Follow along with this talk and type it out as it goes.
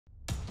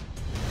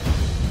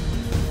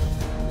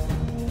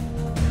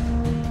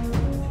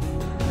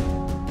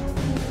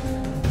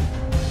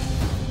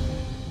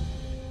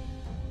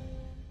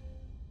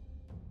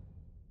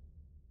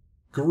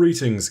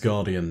Greetings,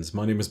 Guardians.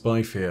 My name is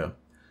Bife here.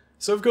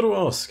 So I've got to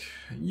ask,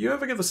 you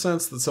ever get the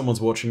sense that someone's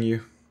watching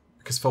you?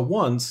 Because for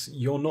once,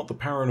 you're not the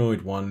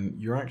paranoid one,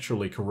 you're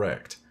actually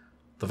correct.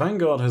 The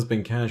Vanguard has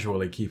been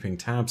casually keeping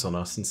tabs on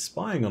us and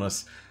spying on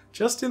us,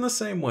 just in the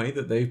same way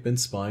that they've been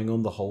spying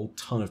on the whole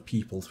ton of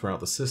people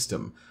throughout the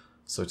system.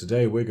 So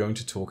today we're going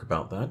to talk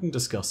about that and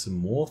discuss some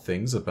more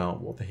things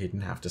about what the Hidden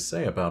have to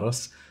say about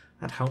us,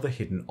 and how the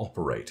Hidden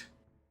operate.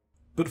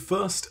 But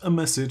first, a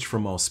message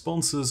from our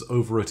sponsors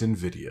over at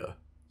Nvidia.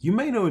 You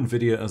may know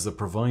Nvidia as a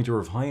provider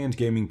of high-end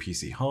gaming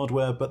PC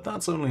hardware, but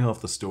that's only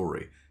half the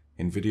story.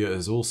 Nvidia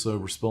is also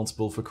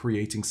responsible for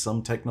creating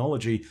some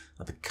technology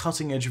at the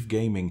cutting edge of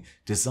gaming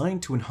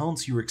designed to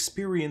enhance your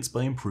experience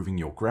by improving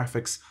your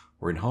graphics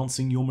or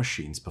enhancing your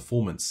machine's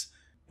performance.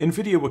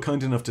 Nvidia were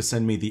kind enough to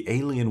send me the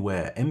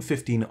Alienware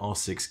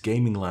M15R6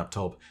 gaming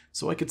laptop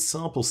so I could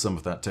sample some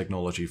of that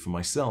technology for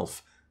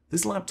myself.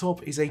 This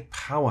laptop is a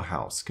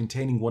powerhouse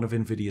containing one of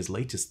Nvidia's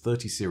latest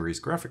 30 series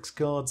graphics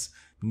cards,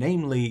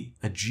 namely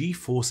a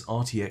GeForce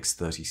RTX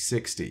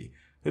 3060.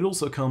 It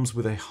also comes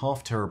with a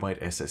 1/2 TB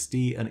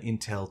SSD, an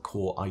Intel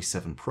Core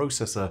i7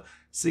 processor,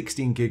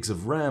 16 gigs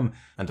of RAM,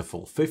 and a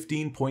full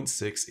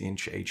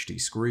 15.6-inch HD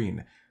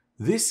screen.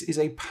 This is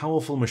a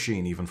powerful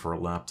machine even for a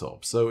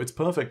laptop, so it's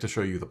perfect to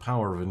show you the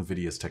power of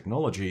Nvidia's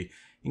technology,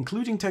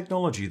 including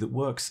technology that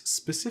works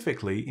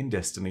specifically in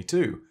Destiny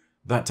 2.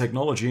 That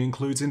technology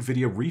includes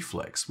NVIDIA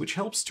Reflex, which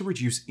helps to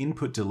reduce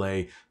input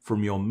delay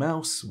from your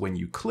mouse when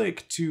you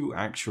click to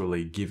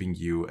actually giving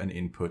you an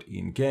input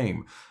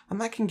in-game,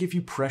 and that can give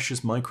you precious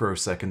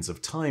microseconds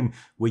of time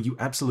where you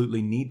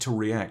absolutely need to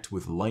react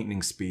with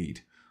lightning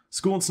speed.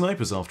 Scorned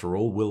snipers, after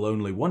all, will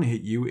only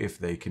one-hit you if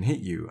they can hit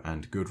you,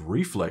 and good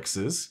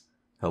reflexes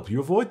help you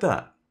avoid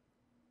that.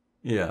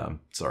 Yeah,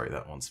 sorry,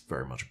 that one's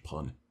very much a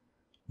pun.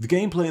 The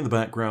gameplay in the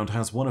background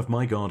has one of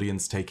my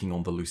Guardians taking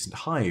on the Lucent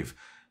Hive,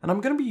 and I'm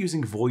going to be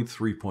using Void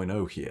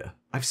 3.0 here.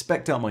 I've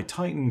spec'd out my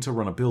Titan to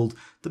run a build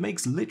that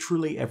makes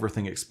literally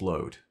everything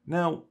explode.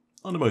 Now,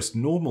 under most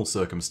normal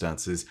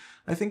circumstances,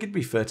 I think it'd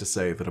be fair to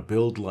say that a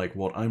build like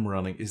what I'm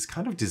running is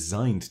kind of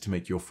designed to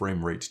make your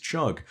frame rate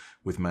chug,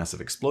 with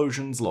massive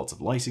explosions, lots of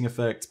lighting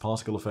effects,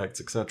 particle effects,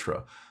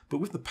 etc. But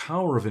with the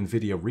power of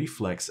NVIDIA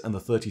Reflex and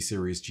the 30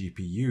 series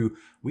GPU,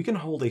 we can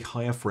hold a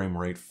higher frame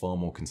rate far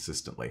more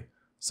consistently.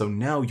 So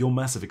now your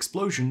massive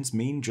explosions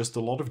mean just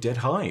a lot of dead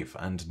Hive,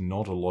 and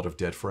not a lot of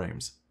dead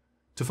frames.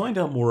 To find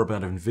out more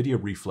about NVIDIA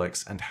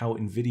Reflex and how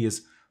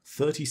NVIDIA's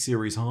 30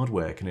 series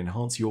hardware can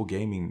enhance your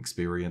gaming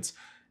experience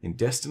in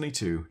Destiny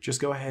 2, just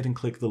go ahead and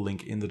click the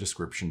link in the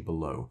description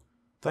below.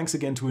 Thanks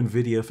again to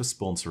NVIDIA for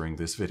sponsoring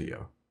this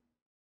video.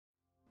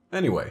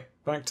 Anyway,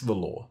 back to the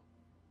lore.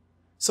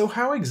 So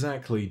how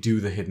exactly do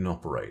the Hidden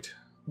operate?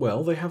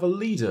 Well, they have a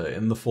leader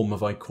in the form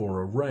of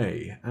Ikora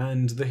Ray,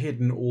 and the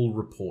Hidden all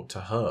report to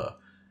her.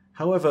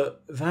 However,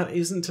 that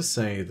isn't to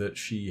say that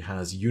she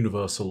has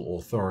universal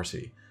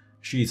authority.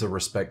 She's a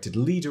respected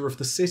leader of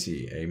the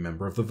city, a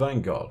member of the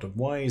Vanguard, a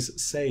wise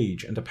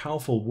sage, and a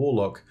powerful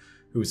warlock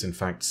who is in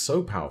fact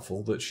so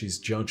powerful that she's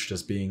judged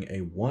as being a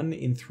 1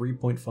 in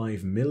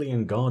 3.5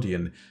 million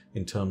Guardian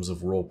in terms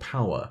of raw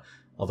power,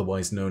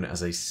 otherwise known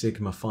as a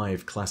Sigma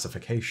 5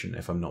 classification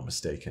if I'm not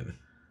mistaken.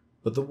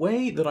 But the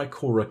way that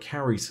Ikora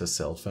carries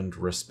herself and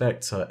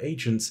respects her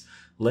agents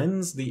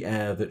lends the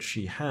air that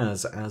she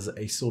has as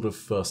a sort of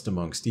first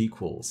amongst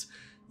equals.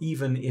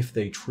 Even if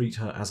they treat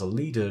her as a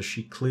leader,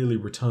 she clearly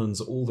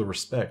returns all the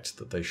respect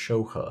that they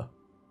show her.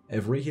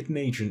 Every hidden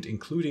agent,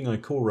 including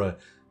Ikora,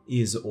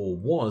 is or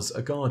was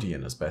a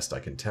Guardian as best I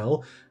can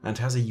tell, and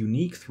has a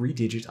unique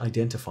 3-digit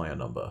identifier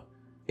number.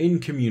 In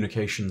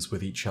communications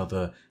with each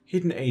other,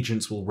 hidden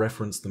agents will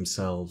reference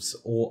themselves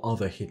or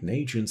other hidden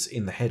agents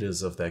in the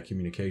headers of their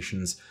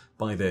communications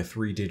by their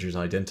 3-digit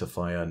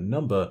identifier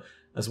number,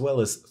 as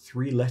well as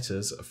 3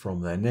 letters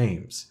from their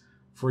names.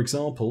 For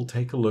example,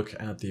 take a look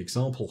at the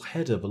example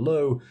header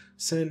below,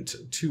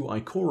 sent to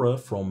Ikora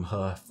from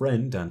her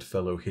friend and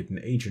fellow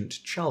hidden agent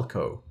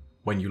Chalco.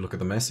 When you look at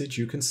the message,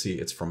 you can see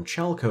it's from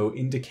Chalco,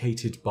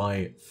 indicated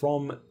by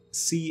from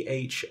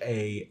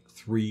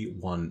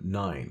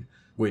CHA319.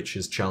 Which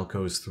is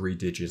Chalco's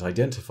 3-digit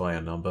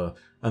identifier number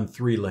and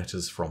 3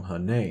 letters from her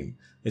name.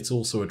 It's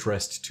also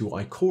addressed to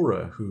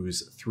Ikora,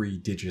 whose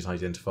 3-digit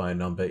identifier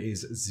number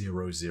is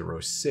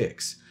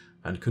 006,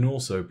 and can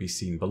also be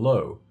seen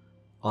below.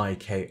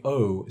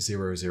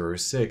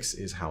 IKO006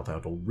 is how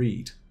that'll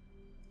read.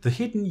 The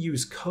Hidden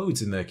use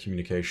codes in their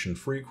communication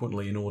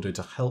frequently in order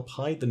to help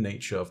hide the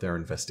nature of their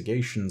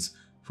investigations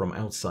from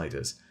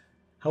outsiders.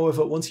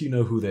 However, once you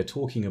know who they're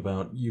talking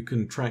about, you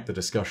can track the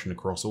discussion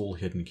across all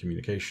Hidden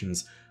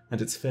communications,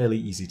 and it's fairly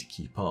easy to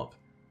keep up.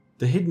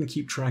 The Hidden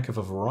keep track of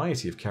a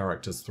variety of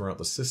characters throughout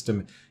the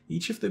system,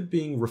 each of them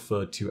being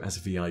referred to as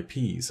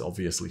VIPs,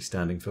 obviously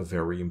standing for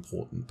very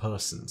important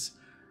persons.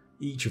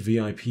 Each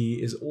VIP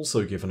is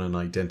also given an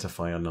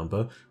identifier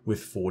number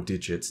with 4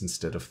 digits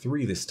instead of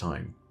 3 this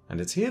time,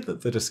 and it's here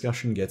that the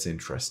discussion gets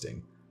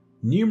interesting.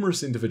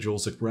 Numerous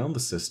individuals around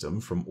the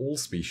system from all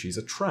species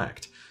are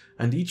tracked,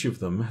 and each of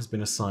them has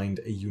been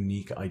assigned a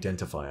unique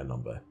identifier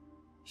number.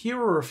 Here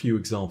are a few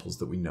examples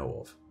that we know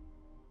of.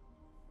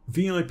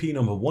 VIP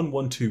number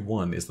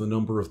 1121 is the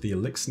number of the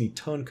Elixni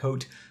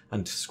turncoat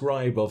and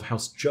scribe of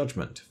House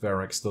Judgment,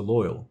 Verex the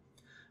Loyal.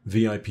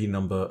 VIP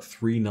number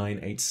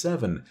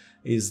 3987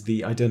 is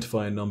the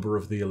identifier number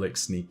of the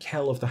Elixni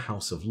Kell of the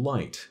House of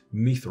Light,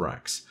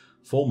 Mithrax,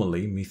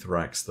 formerly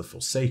Mithrax the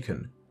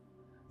Forsaken.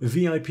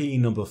 VIP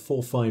number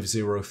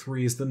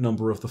 4503 is the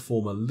number of the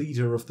former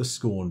leader of the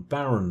Scorned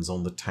Barons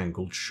on the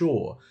Tangled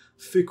Shore,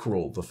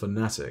 Fikrul the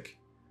Fanatic.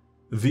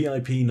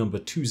 VIP number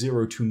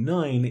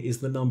 2029 is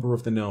the number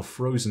of the now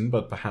frozen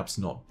but perhaps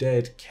not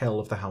dead Kell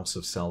of the House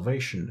of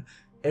Salvation,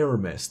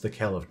 Eramis the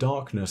Kell of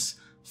Darkness,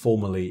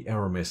 formerly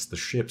Eramis the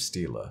Ship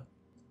Stealer.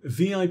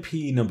 VIP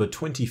number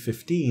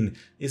 2015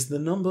 is the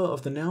number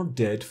of the now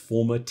dead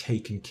former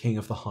Taken King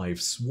of the Hive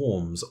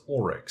Swarms,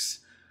 Oryx.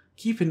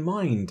 Keep in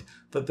mind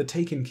that the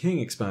Taken King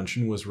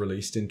expansion was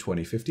released in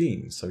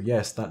 2015, so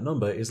yes, that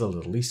number is a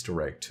little Easter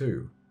egg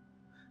too.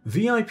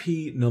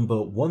 VIP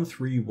number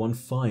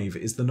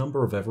 1315 is the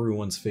number of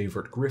everyone's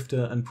favourite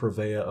grifter and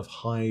purveyor of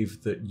hive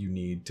that you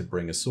need to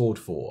bring a sword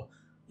for.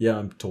 Yeah,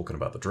 I'm talking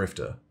about the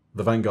Drifter.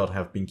 The Vanguard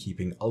have been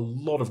keeping a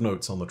lot of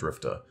notes on the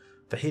Drifter.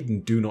 The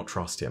Hidden do not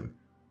trust him.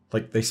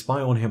 Like, they spy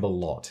on him a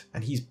lot,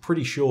 and he's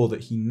pretty sure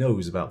that he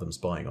knows about them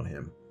spying on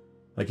him.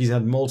 Like, he's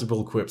had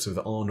multiple quips with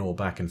Arnor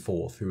back and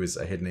forth, who is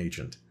a hidden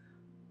agent.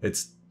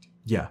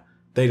 Yeah,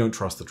 they don't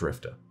trust the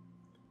Drifter.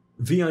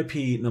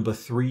 VIP number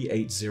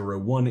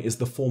 3801 is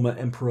the former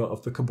Emperor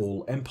of the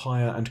Cabal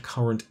Empire and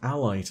current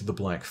ally to the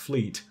Black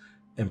Fleet,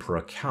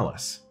 Emperor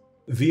Callus.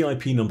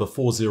 VIP number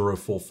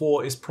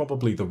 4044 is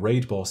probably the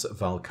raid boss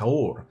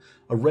Valkaor,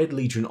 a Red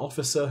Legion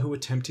officer who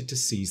attempted to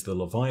seize the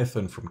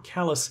Leviathan from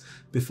Callus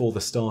before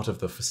the start of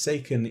the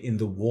Forsaken in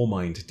the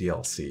Warmind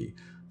DLC.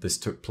 This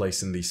took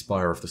place in the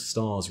Spire of the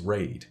Stars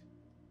raid.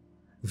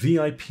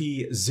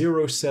 VIP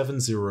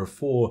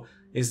 0704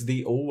 is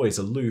the always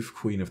aloof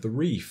Queen of the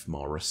Reef,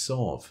 Mara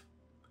Sov.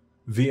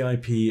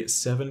 VIP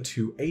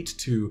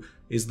 7282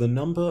 is the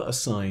number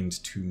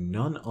assigned to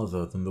none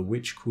other than the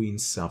Witch Queen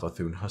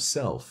Savathun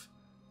herself.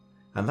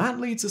 And that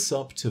leads us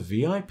up to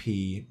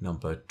VIP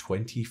number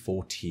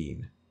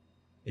 2014.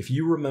 If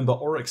you remember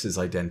Oryx's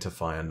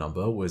identifier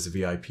number was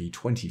VIP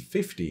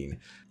 2015,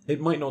 it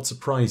might not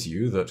surprise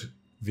you that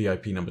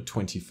VIP number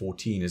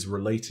 2014 is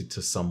related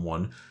to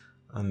someone,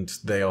 and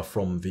they are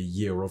from the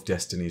year of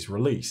Destiny's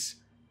release.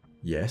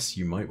 Yes,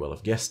 you might well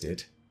have guessed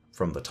it.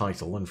 From the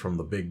title and from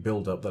the big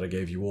build-up that I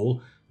gave you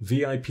all,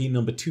 VIP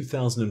number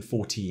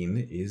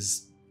 2014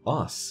 is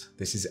us.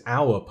 This is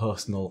our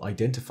personal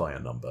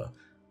identifier number.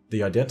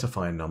 The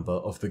identifier number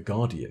of the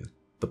Guardian,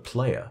 the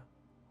player.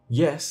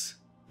 Yes,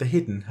 the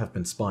Hidden have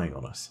been spying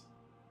on us.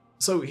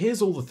 So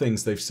here's all the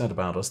things they've said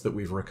about us that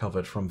we've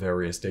recovered from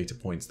various data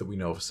points that we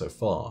know of so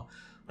far.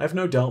 I have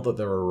no doubt that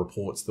there are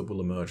reports that will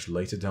emerge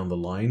later down the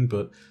line,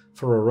 but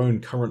for our own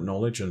current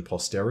knowledge and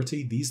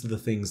posterity, these are the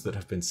things that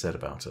have been said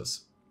about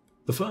us.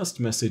 The first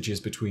message is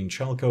between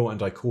Chalco and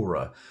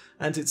Ikora,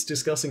 and it's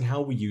discussing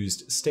how we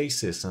used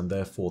stasis and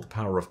therefore the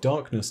power of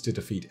darkness to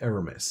defeat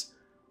Eramis.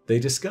 They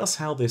discuss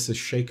how this has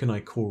shaken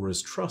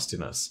Ikora's trust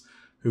in us,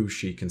 who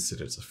she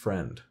considers a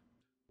friend.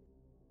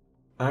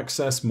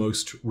 Access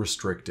most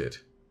restricted.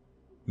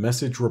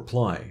 Message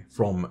reply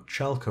from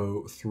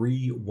Chalco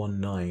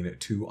 319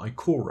 to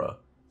Ikora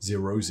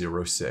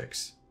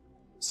 006.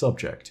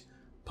 Subject: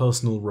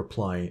 Personal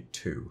reply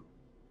 2.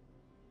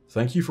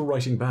 Thank you for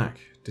writing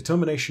back.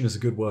 Determination is a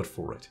good word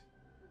for it.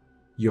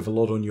 You have a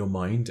lot on your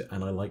mind,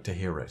 and I like to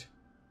hear it.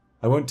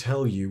 I won't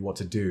tell you what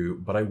to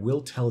do, but I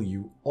will tell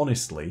you,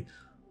 honestly,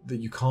 that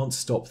you can't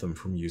stop them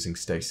from using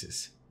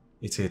stasis.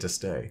 It's here to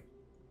stay.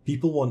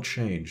 People want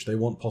change, they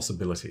want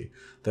possibility.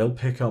 They'll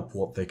pick up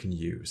what they can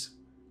use.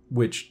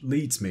 Which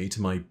leads me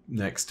to my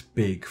next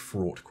big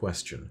fraught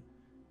question.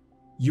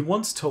 You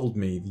once told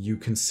me that you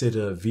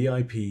consider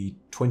VIP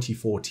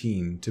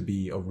 2014 to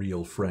be a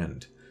real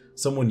friend,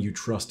 someone you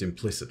trust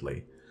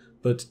implicitly,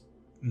 but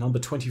number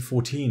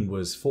 2014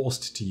 was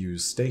forced to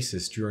use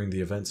stasis during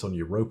the events on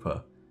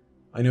Europa.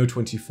 I know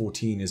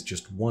 2014 is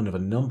just one of a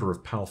number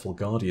of powerful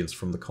guardians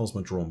from the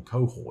Cosmodrome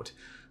cohort,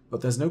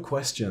 but there's no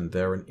question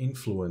they're an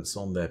influence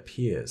on their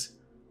peers.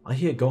 I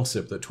hear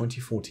gossip that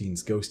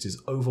 2014's Ghost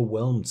is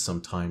overwhelmed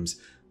sometimes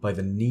by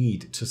the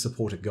need to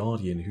support a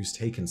guardian who's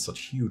taken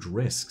such huge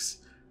risks.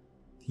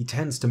 He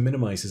tends to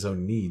minimize his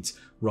own needs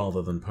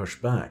rather than push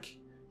back.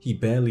 He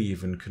barely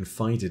even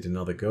confided in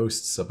other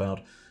ghosts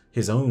about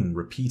his own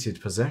repeated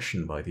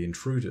possession by the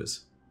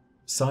intruders.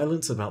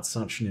 Silence about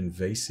such an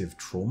invasive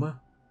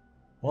trauma?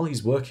 While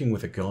he's working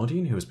with a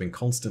guardian who has been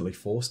constantly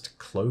forced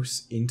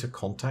close into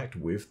contact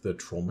with the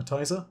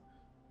traumatizer?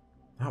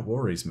 That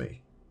worries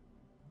me.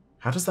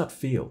 How does that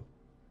feel?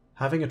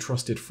 Having a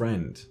trusted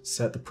friend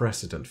set the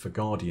precedent for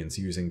guardians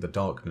using the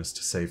darkness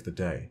to save the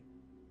day.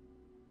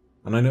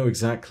 And I know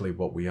exactly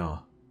what we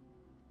are.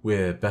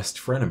 We're best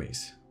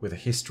frenemies, with a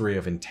history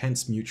of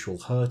intense mutual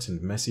hurt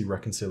and messy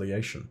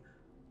reconciliation,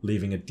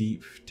 leaving a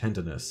deep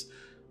tenderness,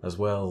 as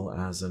well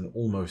as an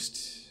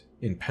almost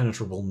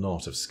impenetrable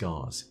knot of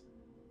scars.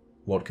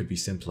 What could be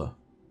simpler?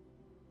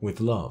 With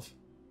love,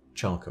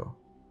 Chalco.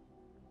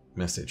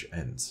 Message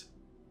ends.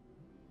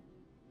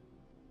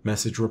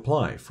 Message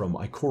reply from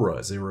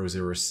Ikora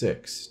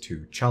 006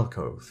 to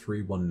Chalco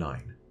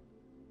 319.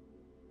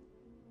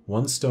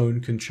 One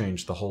stone can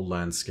change the whole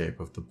landscape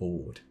of the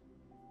board.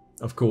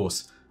 Of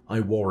course, I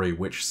worry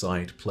which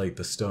side played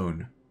the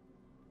stone,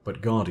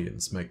 but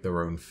guardians make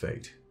their own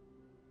fate.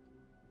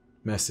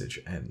 Message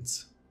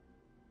ends.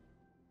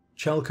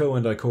 Chalco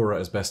and Ikora,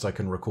 as best I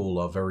can recall,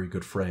 are very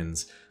good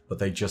friends, but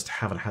they just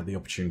haven't had the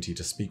opportunity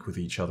to speak with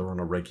each other on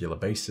a regular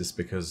basis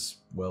because,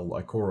 well,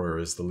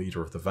 Ikora is the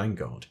leader of the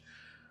Vanguard.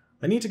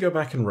 I need to go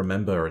back and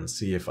remember and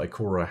see if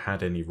Ikora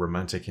had any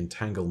romantic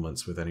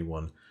entanglements with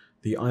anyone.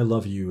 The I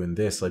love you in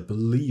this, I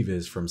believe,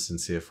 is from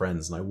Sincere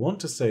Friends, and I want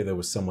to say there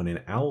was someone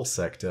in Owl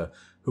Sector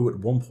who at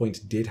one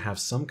point did have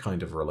some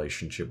kind of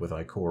relationship with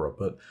Ikora,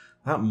 but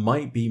that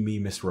might be me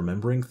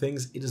misremembering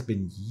things. It has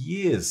been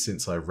years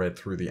since I read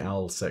through the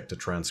Owl Sector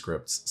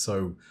transcripts,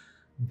 so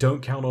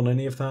don't count on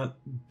any of that.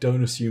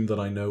 Don't assume that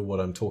I know what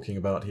I'm talking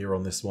about here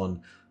on this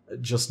one.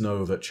 Just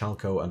know that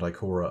Chalco and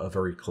Ikora are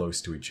very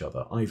close to each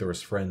other, either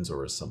as friends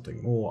or as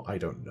something more, I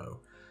don't know.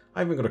 I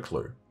haven't got a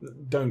clue.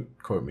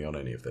 Don't quote me on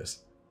any of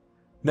this.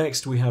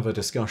 Next, we have a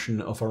discussion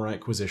of our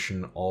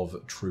acquisition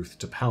of Truth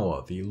to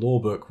Power, the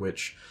lawbook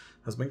which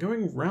has been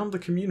going round the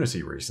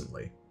community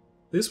recently.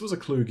 This was a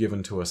clue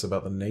given to us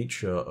about the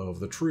nature of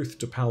the Truth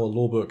to Power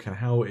lawbook and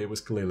how it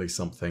was clearly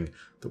something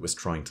that was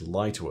trying to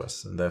lie to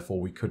us, and therefore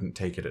we couldn't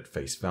take it at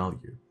face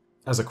value.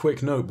 As a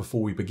quick note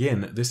before we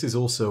begin, this is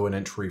also an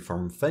entry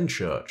from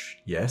Fenchurch.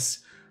 Yes,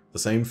 the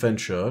same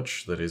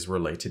Fenchurch that is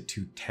related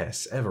to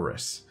Tess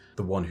Everis,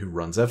 the one who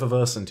runs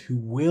Eververse and who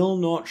will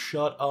not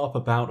shut up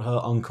about her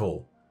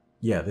uncle.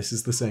 Yeah, this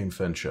is the same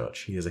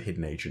Fenchurch. He is a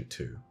hidden agent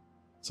too.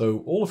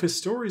 So all of his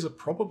stories are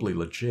probably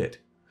legit.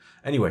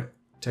 Anyway,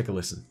 take a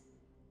listen.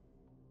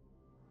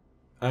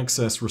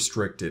 Access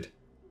restricted.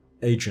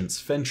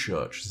 Agents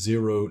Fenchurch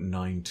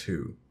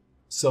 092.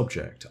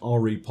 Subject,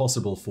 RE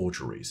possible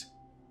forgeries.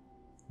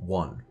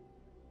 1.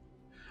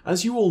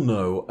 As you all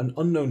know, an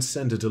unknown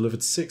sender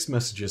delivered 6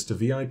 messages to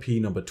VIP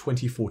number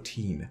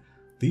 2014.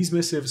 These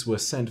missives were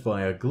sent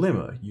via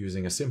Glimmer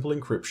using a simple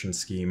encryption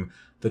scheme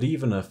that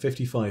even a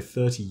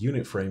 5530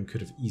 unit frame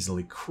could have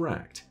easily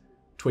cracked.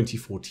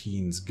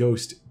 2014's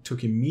Ghost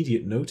took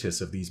immediate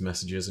notice of these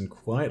messages and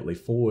quietly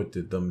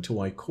forwarded them to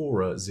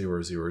Ikora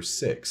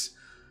 006,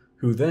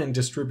 who then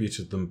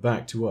distributed them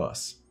back to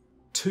us.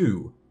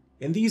 2.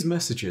 In these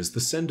messages,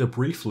 the sender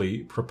briefly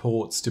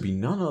purports to be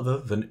none other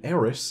than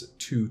Eris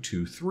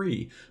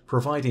 223,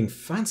 providing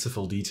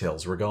fanciful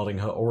details regarding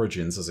her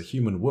origins as a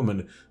human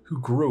woman who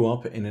grew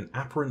up in an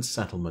apparent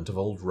settlement of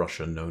old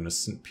Russia known as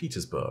St.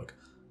 Petersburg.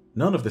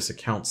 None of this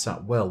account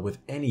sat well with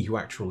any who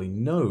actually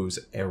knows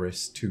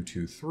Eris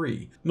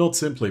 223, not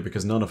simply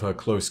because none of her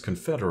close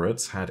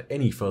confederates had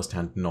any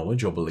first-hand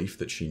knowledge or belief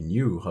that she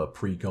knew her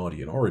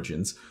pre-Guardian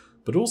origins,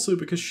 but also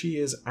because she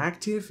is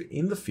active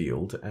in the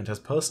field and has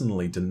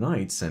personally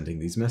denied sending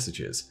these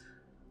messages.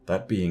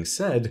 That being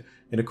said,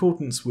 in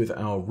accordance with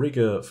our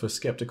rigor for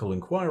skeptical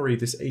inquiry,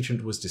 this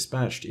agent was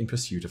dispatched in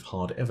pursuit of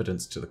hard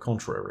evidence to the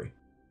contrary.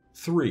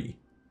 3.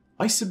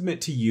 I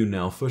submit to you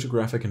now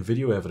photographic and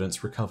video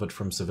evidence recovered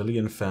from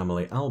civilian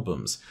family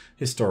albums,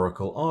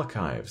 historical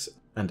archives,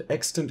 and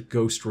extant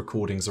ghost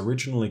recordings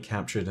originally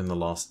captured in the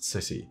Lost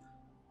City.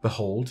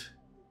 Behold,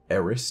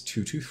 Eris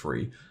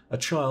 223, a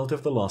child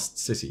of the Lost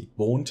City,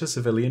 born to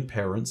civilian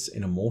parents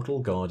in a mortal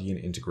Guardian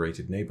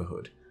integrated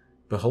neighborhood.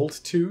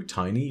 Behold too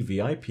tiny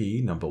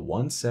VIP number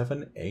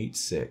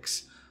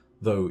 1786,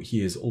 though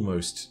he is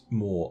almost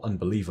more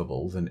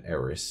unbelievable than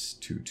Eris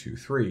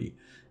 223,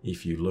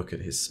 if you look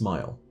at his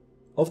smile.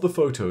 Of the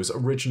photos,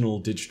 original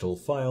digital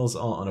files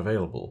are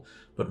unavailable,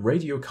 but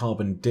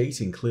radiocarbon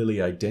dating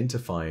clearly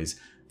identifies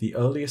the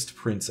earliest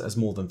prints as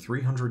more than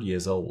 300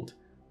 years old.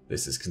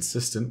 This is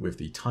consistent with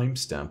the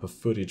timestamp of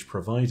footage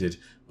provided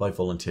by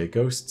volunteer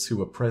ghosts who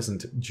were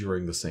present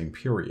during the same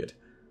period.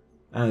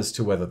 As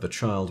to whether the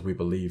child we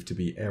believe to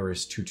be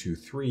Eris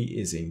 223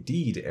 is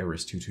indeed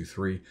Eris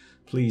 223,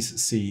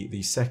 please see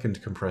the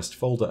second compressed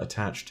folder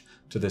attached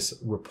to this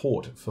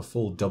report for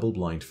full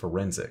double-blind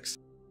forensics.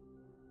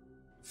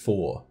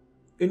 4.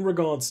 In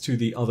regards to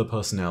the other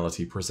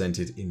personality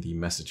presented in the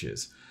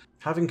messages,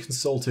 having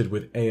consulted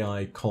with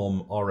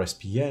AI-Com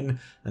RSPN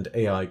and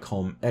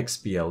AI-Com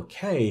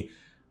XBLK,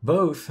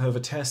 both have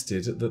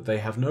attested that they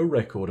have no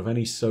record of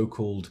any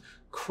so-called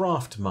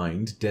craft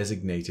mind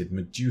designated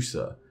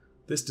Medusa.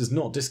 This does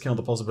not discount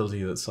the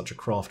possibility that such a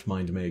craft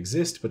mind may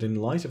exist, but in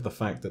light of the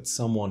fact that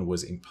someone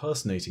was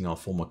impersonating our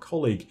former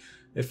colleague,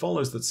 it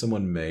follows that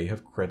someone may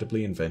have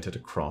credibly invented a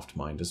craft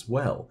mind as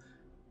well.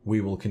 We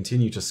will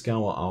continue to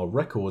scour our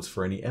records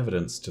for any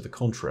evidence to the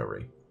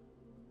contrary.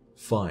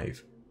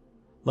 5.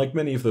 Like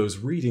many of those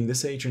reading,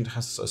 this agent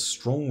has a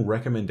strong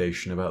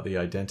recommendation about the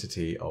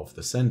identity of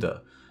the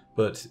sender,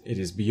 but it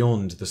is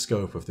beyond the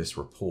scope of this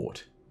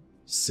report.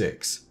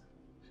 6.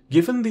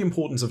 Given the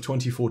importance of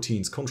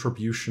 2014's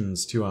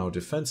contributions to our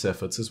defense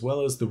efforts as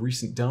well as the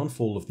recent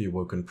downfall of the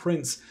Awoken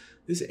Prince,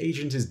 This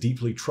agent is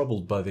deeply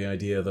troubled by the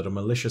idea that a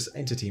malicious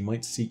entity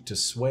might seek to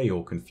sway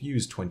or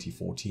confuse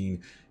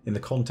 2014 in the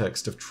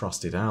context of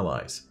trusted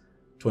allies.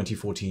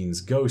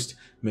 2014's ghost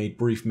made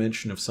brief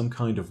mention of some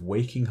kind of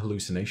waking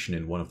hallucination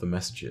in one of the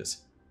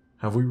messages.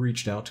 Have we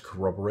reached out to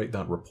corroborate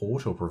that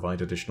report or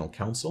provide additional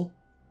counsel?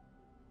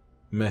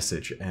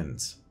 Message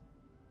ends.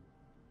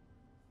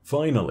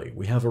 Finally,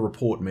 we have a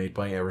report made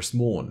by Eris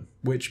Morn,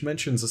 which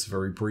mentions us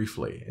very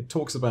briefly. It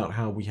talks about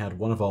how we had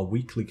one of our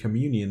weekly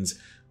communions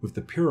with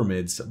the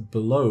pyramids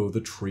below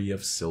the Tree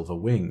of Silver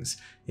Wings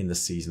in the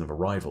Season of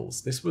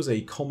Arrivals. This was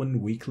a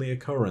common weekly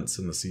occurrence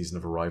in the Season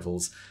of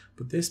Arrivals,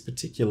 but this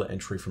particular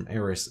entry from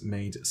Eris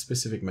made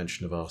specific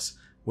mention of us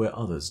where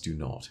others do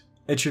not.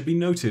 It should be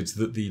noted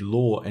that the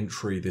lore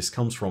entry this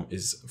comes from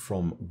is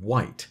from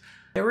White.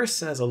 Eris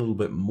says a little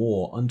bit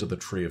more under the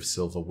Tree of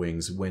Silver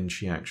Wings when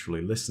she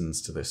actually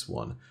listens to this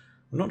one.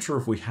 I'm not sure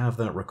if we have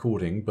that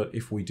recording, but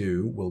if we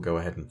do, we'll go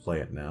ahead and play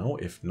it now.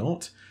 If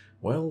not,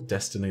 well,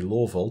 Destiny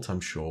Lore Vault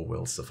I'm sure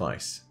will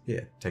suffice.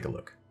 Here, take a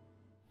look.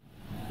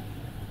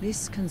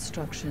 This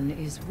construction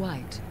is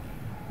white,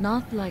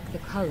 not like the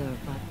color,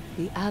 but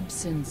the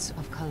absence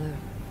of color.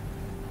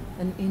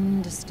 An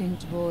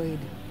indistinct void,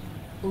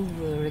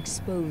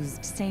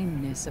 overexposed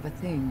sameness of a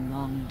thing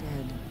long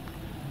dead.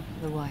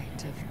 The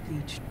white of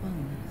bleached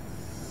bone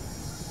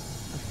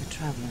of the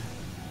traveler.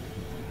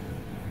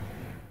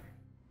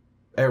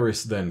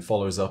 Eris then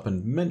follows up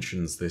and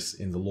mentions this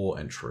in the lore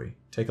entry.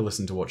 Take a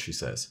listen to what she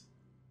says.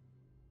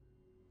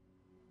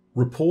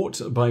 Report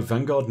by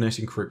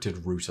VanguardNet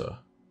Encrypted Router.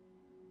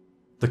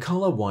 The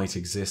color white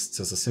exists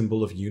as a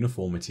symbol of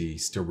uniformity,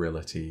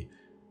 sterility,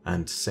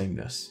 and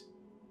sameness.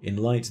 In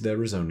light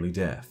there is only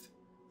death.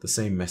 The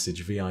same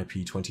message VIP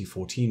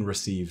 2014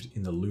 received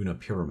in the Lunar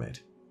Pyramid.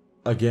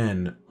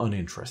 Again,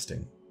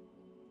 uninteresting.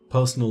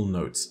 Personal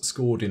notes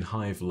scored in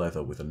hive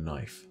leather with a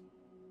knife.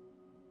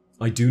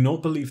 I do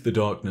not believe the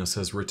darkness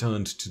has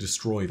returned to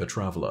destroy the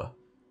Traveler.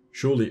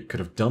 Surely it could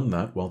have done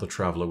that while the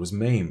Traveler was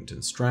maimed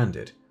and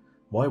stranded.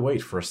 Why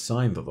wait for a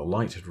sign that the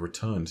light had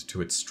returned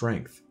to its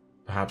strength?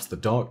 Perhaps the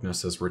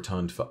darkness has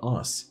returned for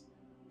us.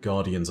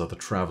 Guardians are the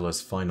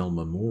Traveler's final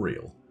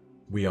memorial.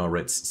 We are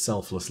its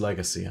selfless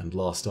legacy and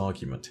last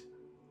argument.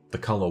 The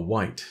color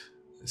white,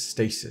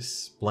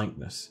 stasis,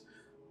 blankness,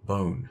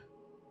 bone,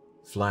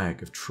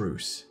 flag of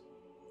truce.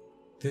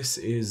 This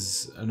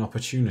is an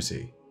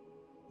opportunity.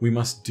 We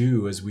must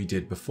do as we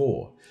did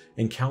before,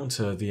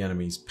 encounter the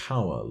enemy's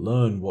power,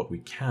 learn what we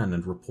can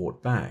and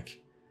report back.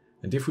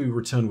 And if we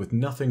return with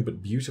nothing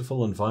but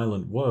beautiful and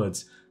violent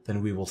words,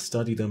 then we will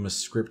study them as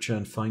scripture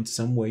and find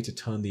some way to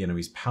turn the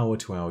enemy's power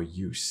to our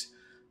use,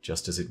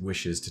 just as it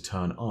wishes to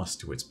turn us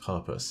to its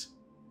purpose.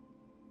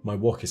 My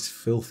wok is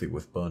filthy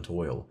with burnt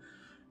oil.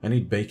 I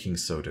need baking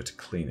soda to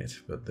clean it,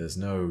 but there's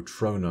no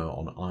Trona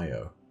on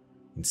Io.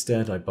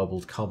 Instead, I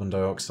bubbled carbon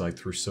dioxide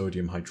through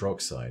sodium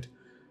hydroxide.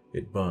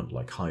 It burnt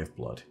like hive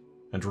blood,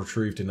 and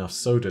retrieved enough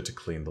soda to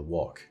clean the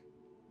wok.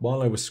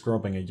 While I was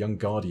scrubbing, a young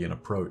guardian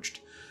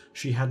approached.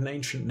 She had an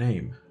ancient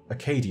name,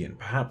 Akkadian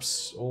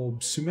perhaps, or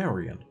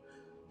Sumerian.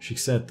 She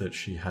said that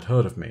she had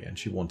heard of me and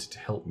she wanted to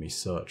help me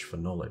search for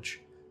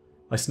knowledge.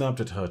 I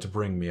snapped at her to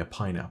bring me a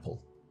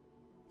pineapple.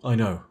 I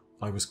know,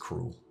 I was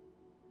cruel.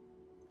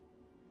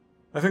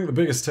 I think the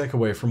biggest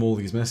takeaway from all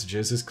these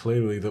messages is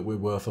clearly that we're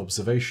worth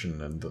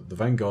observation, and that the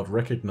Vanguard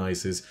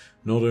recognizes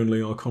not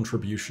only our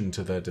contribution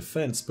to their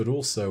defense, but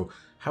also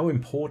how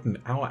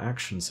important our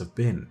actions have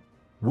been.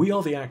 We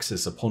are the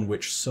axis upon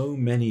which so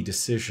many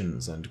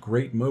decisions and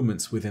great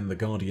moments within the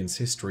Guardian's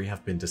history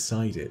have been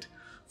decided,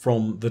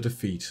 from the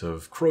defeat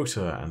of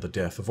Crota and the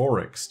death of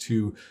Oryx,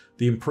 to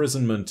the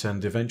imprisonment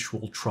and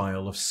eventual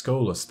trial of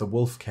Skolas the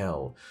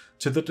Wolfkel,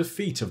 to the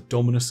defeat of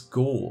Dominus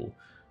Gaul,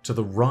 to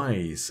the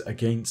rise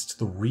against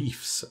the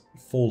Reef's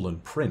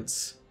fallen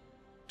prince,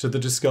 to the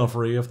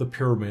discovery of the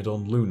pyramid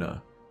on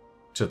Luna,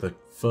 to the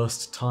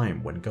first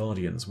time when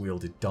Guardians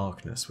wielded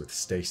darkness with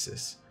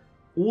stasis.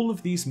 All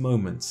of these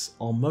moments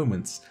are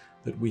moments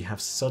that we have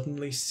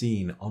suddenly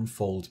seen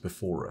unfold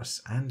before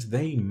us, and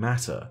they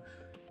matter.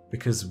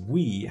 Because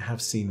we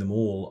have seen them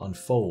all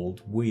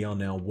unfold, we are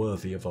now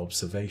worthy of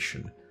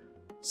observation.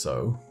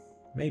 So,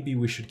 maybe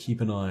we should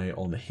keep an eye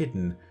on the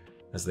hidden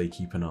as they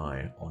keep an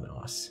eye on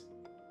us.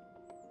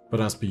 But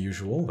as per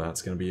usual,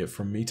 that's going to be it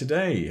from me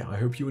today. I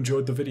hope you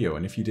enjoyed the video,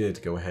 and if you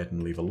did, go ahead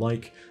and leave a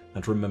like,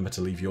 and remember to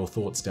leave your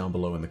thoughts down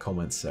below in the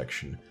comments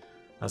section.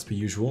 As per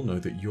usual, know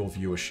that your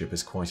viewership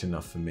is quite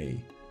enough for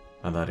me,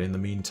 and that in the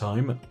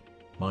meantime,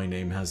 my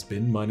name is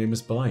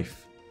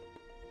Bife.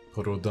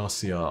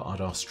 Porodacia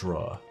ad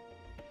Astra.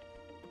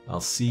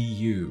 I'll see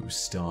you,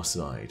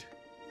 Starside.